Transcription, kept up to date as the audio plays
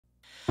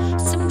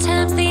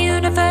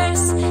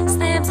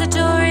the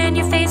door in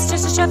your face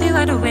just to shove you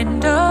out a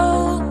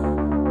window.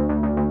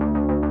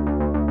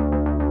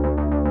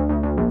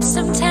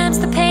 Sometimes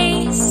the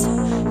pace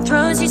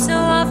throws you so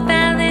off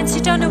balance,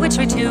 you don't know which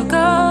way to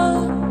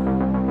go.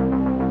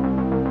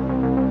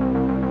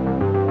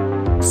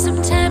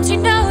 Sometimes you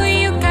know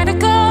you gotta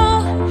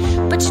go,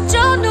 but you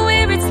don't know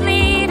where it's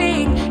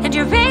leading, and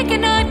your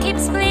aching heart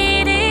keeps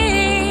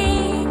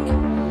bleeding.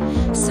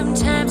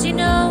 Sometimes you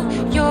know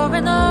you're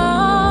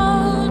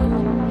alone.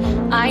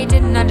 I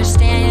didn't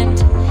understand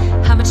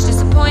how much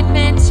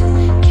disappointment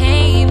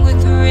came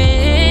with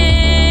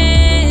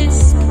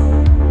risk.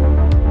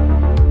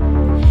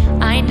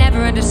 I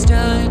never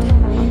understood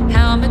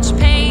how much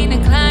pain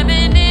and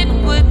climbing it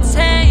would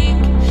take,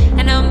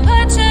 and how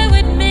much I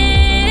would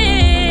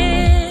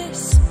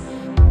miss.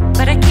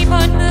 But I keep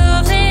on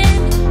moving,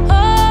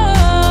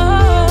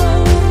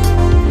 oh,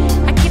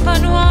 I keep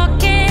on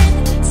walking,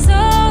 so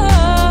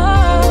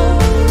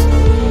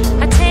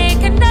I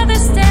take another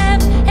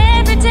step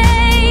every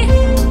day,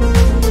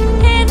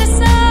 in the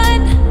sun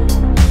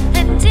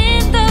and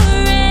in the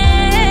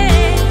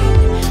rain.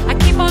 I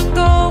keep on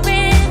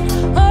going,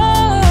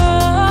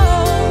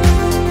 oh,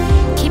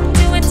 keep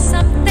doing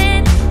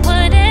something,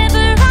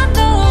 whatever I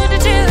know to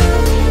do,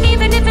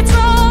 even if it's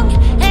wrong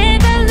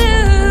and I lose.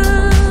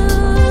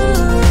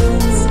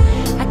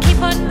 I keep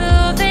on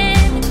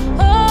moving,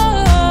 oh,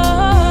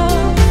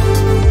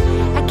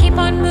 I keep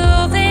on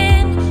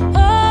moving, oh,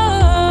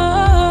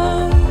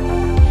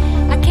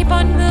 I keep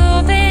on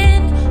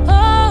moving, oh,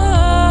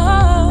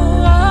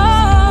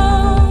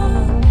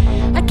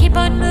 I keep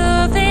on moving.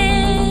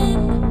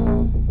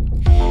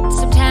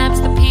 Sometimes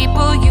the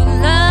people you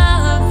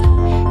love,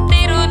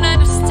 they don't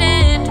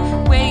understand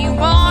where you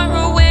are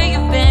or where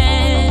you've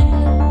been.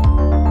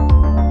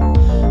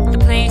 The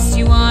place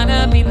you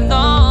wanna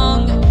belong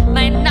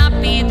might not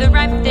be the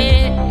right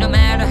fit, no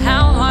matter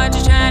how hard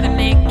you try to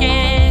make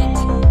it.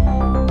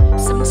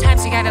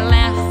 Sometimes you gotta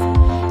laugh,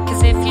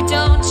 cause if you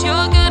don't,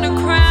 you're gonna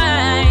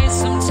cry.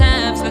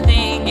 Sometimes the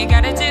thing you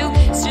gotta do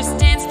is just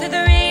dance through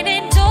the rain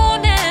and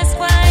don't ask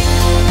why.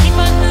 Keep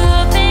on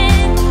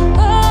moving,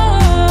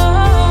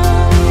 oh,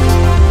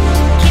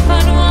 keep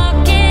on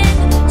walking,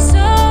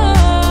 so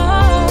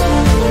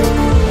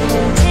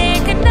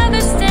take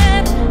another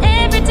step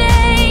every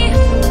day,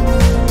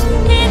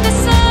 in the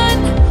sun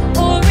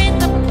or in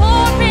the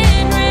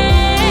pouring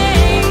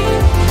rain.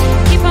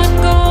 Keep on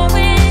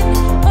going,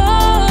 oh,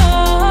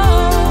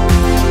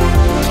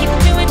 keep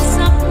doing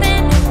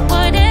something,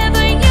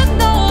 whatever you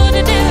know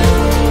to do,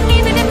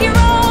 even if you're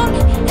wrong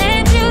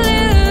and you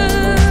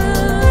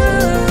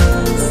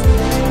lose.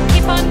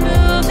 Keep on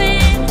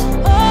moving,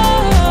 oh,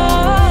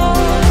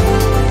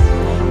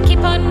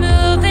 keep on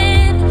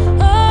moving,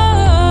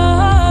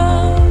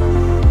 oh,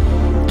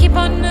 keep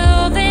on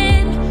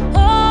moving,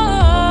 oh,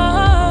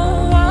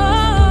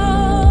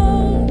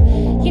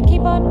 you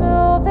keep on moving.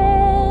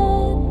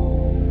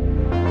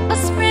 I'll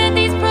spread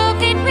these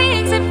broken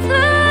wings and fly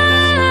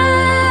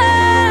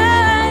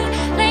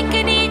like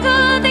an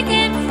eagle that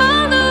can't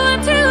follow,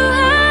 I'm too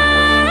high.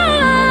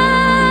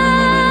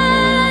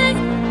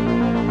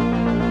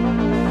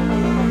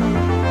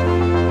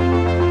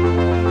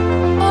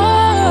 Oh,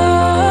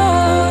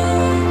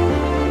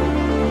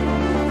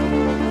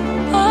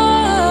 oh,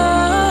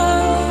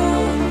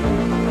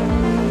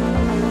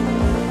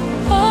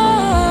 oh,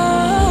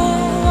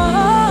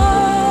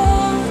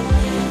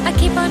 I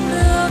keep on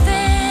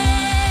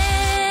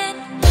moving,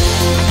 I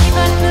keep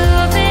on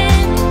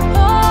moving, oh,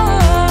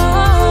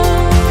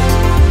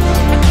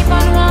 I keep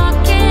on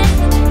walking,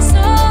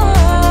 so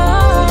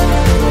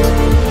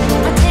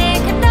I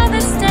take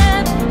another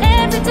step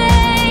every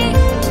day,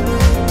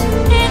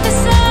 in the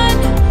sun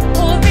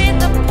or in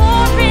the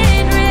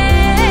pouring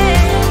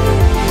rain.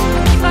 I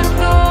keep on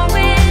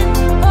going,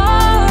 oh,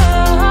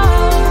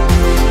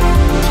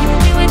 keep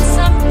doing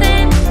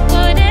something,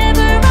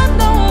 whatever I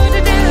know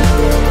to do,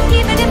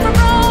 even if I'm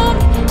wrong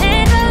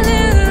and I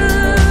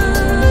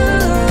lose.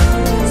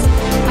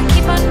 I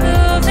keep on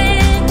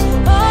moving,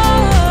 oh,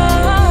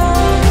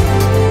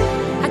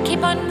 I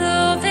keep on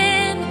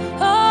moving,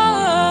 oh,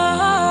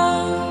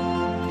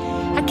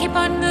 I keep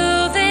on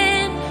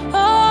moving, oh,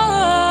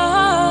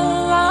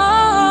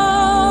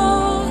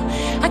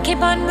 I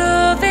keep on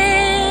moving.